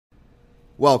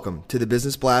Welcome to the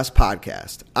Business Blast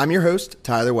podcast. I'm your host,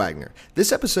 Tyler Wagner.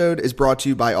 This episode is brought to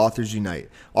you by Authors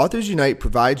Unite. Authors Unite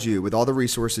provides you with all the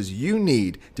resources you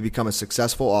need to become a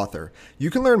successful author. You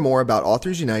can learn more about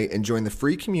Authors Unite and join the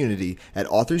free community at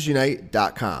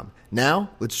authorsunite.com.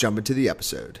 Now, let's jump into the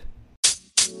episode.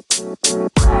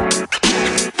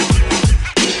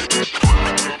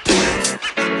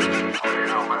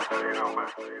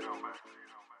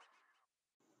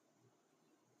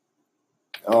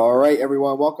 All right,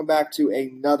 everyone. Welcome back to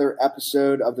another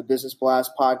episode of the Business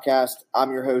Blast podcast.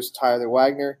 I'm your host, Tyler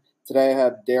Wagner. Today I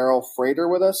have Daryl Frater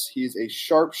with us. He's a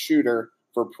sharpshooter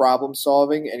for problem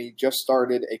solving, and he just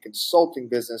started a consulting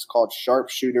business called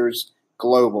Sharpshooters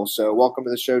Global. So welcome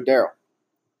to the show, Daryl.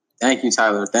 Thank you,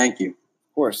 Tyler. Thank you.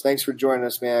 Of course. Thanks for joining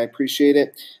us, man. I appreciate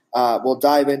it. We'll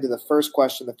dive into the first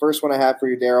question. The first one I have for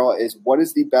you, Daryl, is what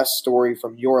is the best story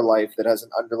from your life that has an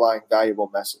underlying valuable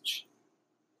message?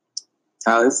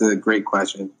 Tyler, this is a great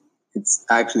question. It's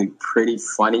actually pretty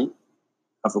funny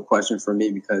of a question for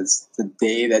me because the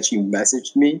day that you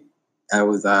messaged me, that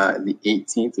was the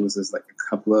 18th. It was just like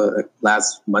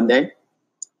last Monday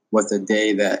was the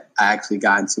day that I actually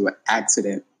got into an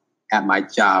accident at my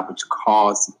job, which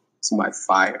caused to my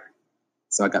fire.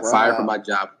 So I got fired from my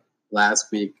job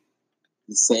last week,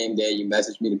 the same day you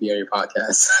messaged me to be on your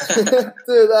podcast.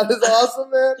 Dude, that is awesome,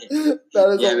 man.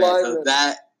 That is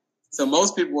alignment. So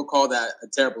most people would call that a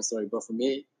terrible story, but for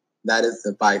me, that is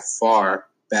the by far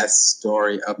best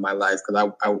story of my life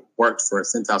because I worked for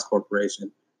Cintas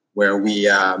Corporation where we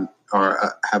have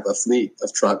a fleet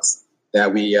of trucks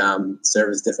that we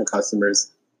service different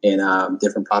customers in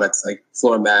different products like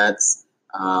floor mats,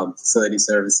 facility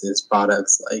services,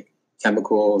 products like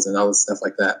chemicals and other stuff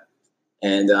like that.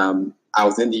 And I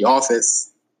was in the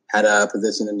office, had a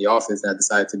position in the office, and I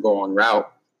decided to go on route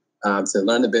to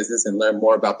learn the business and learn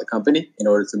more about the company in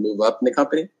order to move up in the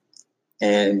company.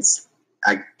 And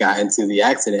I got into the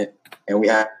accident, and we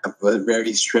have a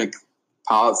very strict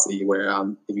policy where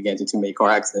if you get into too many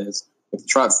car accidents with the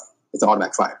trucks, it's an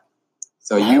automatic fire.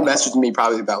 So you messaged me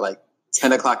probably about like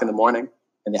 10 o'clock in the morning,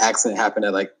 and the accident happened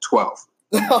at like 12.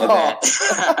 And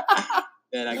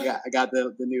then I got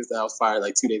the news that I was fired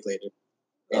like 2 days later.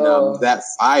 And that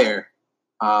fire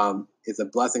is a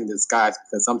blessing in disguise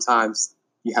because sometimes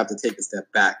you have to take a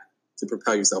step back to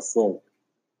propel yourself forward.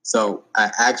 So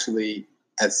I actually,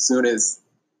 as soon as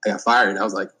I got fired, I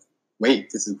was like,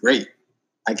 wait, this is great.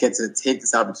 I get to take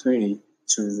this opportunity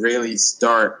to really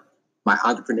start my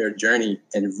entrepreneur journey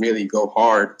and really go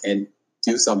hard and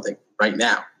do something right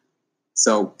now.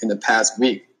 So in the past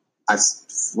week, I've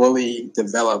fully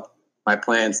developed my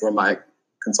plan for my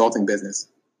consulting business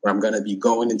where I'm going to be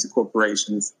going into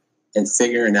corporations and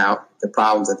figuring out the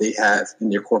problems that they have in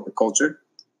their corporate culture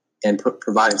and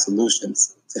providing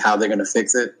solutions to how they're going to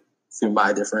fix it through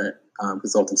my different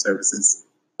consulting services.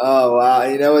 Oh, wow.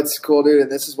 You know, it's cool, dude.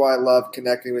 And this is why I love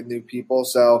connecting with new people.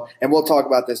 So, and we'll talk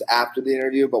about this after the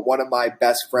interview, but one of my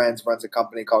best friends runs a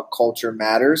company called Culture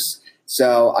Matters.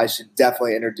 So I should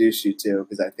definitely introduce you to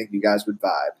because I think you guys would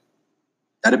vibe.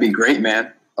 That'd be great,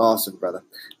 man. Awesome, brother.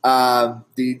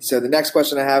 So the next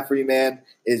question I have for you, man,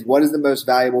 is what is the most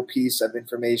valuable piece of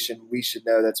information we should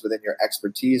know that's within your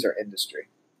expertise or industry?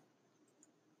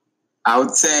 I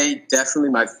would say definitely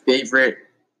my favorite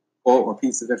quote or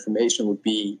piece of information would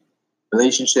be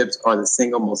relationships are the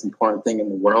single most important thing in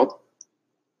the world.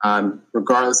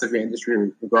 Regardless of your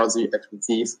industry, regardless of your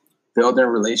expertise, building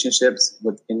relationships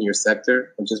within your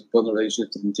sector and just building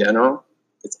relationships in general,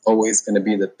 it's always going to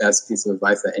be the best piece of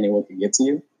advice that anyone can get to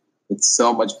you. It's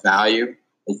so much value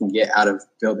you can get out of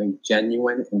building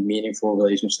genuine and meaningful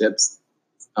relationships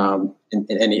in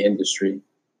any industry.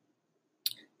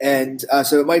 And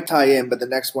so it might tie in, but the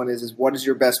next one is what is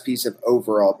your best piece of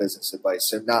overall business advice?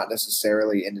 So not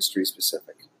necessarily industry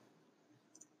specific.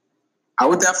 I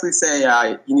would definitely say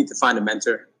you need to find a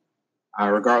mentor.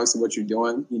 Regardless of what you're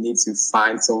doing, you need to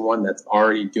find someone that's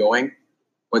already doing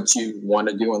what you want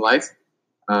to do in life.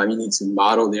 You need to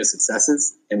model their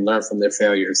successes and learn from their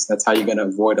failures. That's how you're going to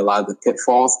avoid a lot of the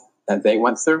pitfalls that they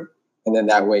went through. And then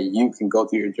that way you can go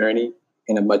through your journey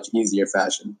in a much easier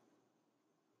fashion.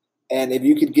 And if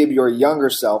you could give your younger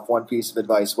self one piece of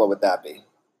advice, what would that be?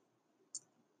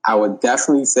 I would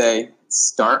definitely say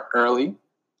start early,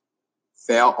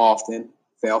 fail often,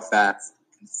 fail fast,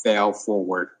 and fail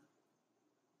forward.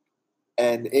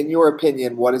 And in your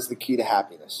opinion, what is the key to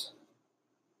happiness?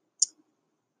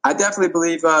 I definitely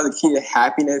believe the key to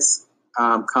happiness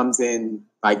comes in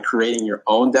by creating your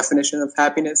own definition of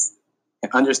happiness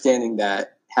and understanding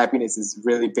that happiness is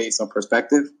really based on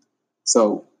perspective.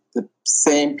 So the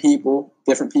same people,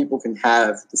 different people can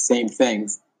have the same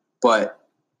things, but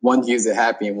one views it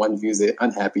happy and one views it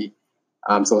unhappy.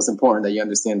 So it's important that you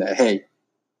understand that, hey,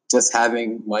 just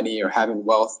having money or having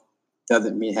wealth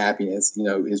doesn't mean happiness.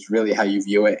 Is really how you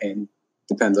view it and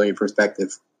depends on your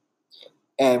perspective.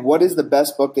 And what is the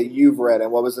best book that you've read,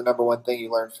 and what was the number one thing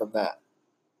you learned from that?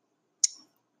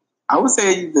 I would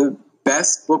say the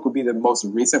best book would be the most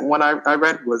recent one I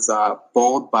read was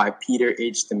Bold by Peter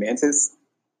H. Diamandis.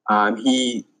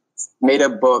 He made a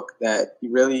book that he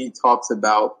really talks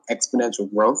about exponential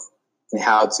growth and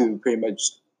how to pretty much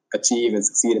achieve and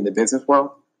succeed in the business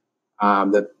world.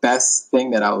 The best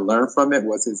thing that I learned from it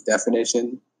was his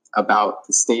definition about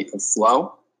the state of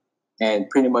flow. And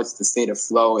pretty much the state of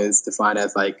flow is defined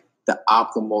as like the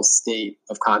optimal state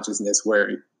of consciousness where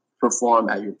you perform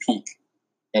at your peak.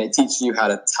 And it teaches you how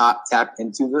to tap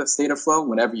into the state of flow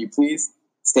whenever you please,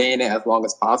 stay in it as long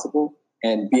as possible,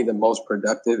 and be the most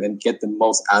productive and get the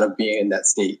most out of being in that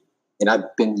state. And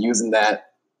I've been using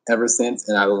that ever since,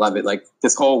 and I love it. Like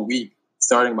this whole week,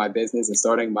 starting my business and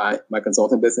starting my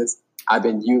consulting business, I've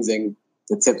been using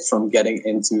the tips from getting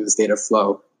into the state of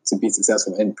flow to be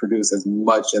successful and produce as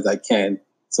much as I can,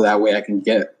 so that way I can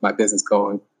get my business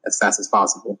going as fast as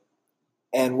possible.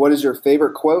 And what is your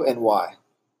favorite quote and why?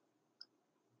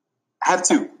 I have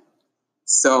two.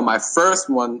 So my first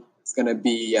one is going to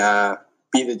be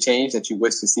the change that you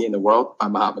wish to see in the world by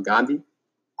Mahatma Gandhi.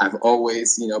 I've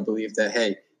always, believed that,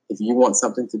 hey, if you want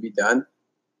something to be done,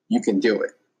 you can do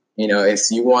it. If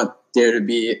you want there to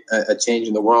be a change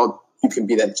in the world, you can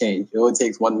be that change. It only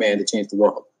takes one man to change the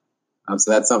world. So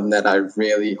that's something that I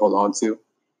really hold on to.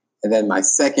 And then my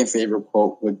second favorite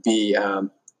quote would be,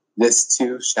 this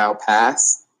too shall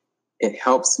pass. It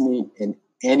helps me in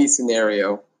any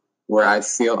scenario where I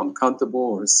feel uncomfortable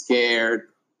or scared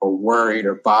or worried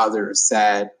or bothered or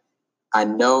sad. I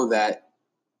know that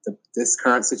this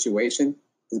current situation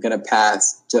is going to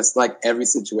pass, just like every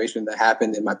situation that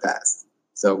happened in my past.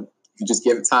 So if you just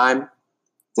give it time,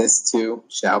 this too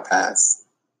shall pass.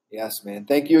 Yes, man.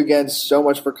 Thank you again so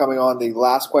much for coming on. The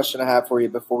last question I have for you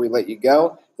before we let you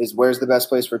go is, where's the best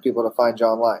place for people to find you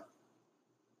online?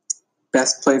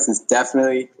 Best place is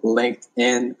definitely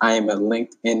LinkedIn. I am a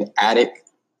LinkedIn addict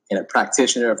and a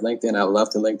practitioner of LinkedIn. I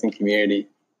love the LinkedIn community.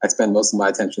 I spend most of my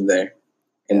attention there.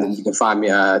 And then you can find me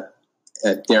at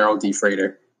Daryl D.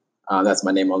 Frater. That's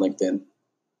my name on LinkedIn.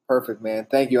 Perfect, man.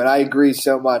 Thank you. And I agree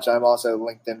so much. I'm also a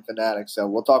LinkedIn fanatic. So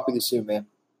we'll talk with you soon, man.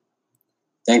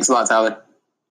 Thanks a lot, Tyler.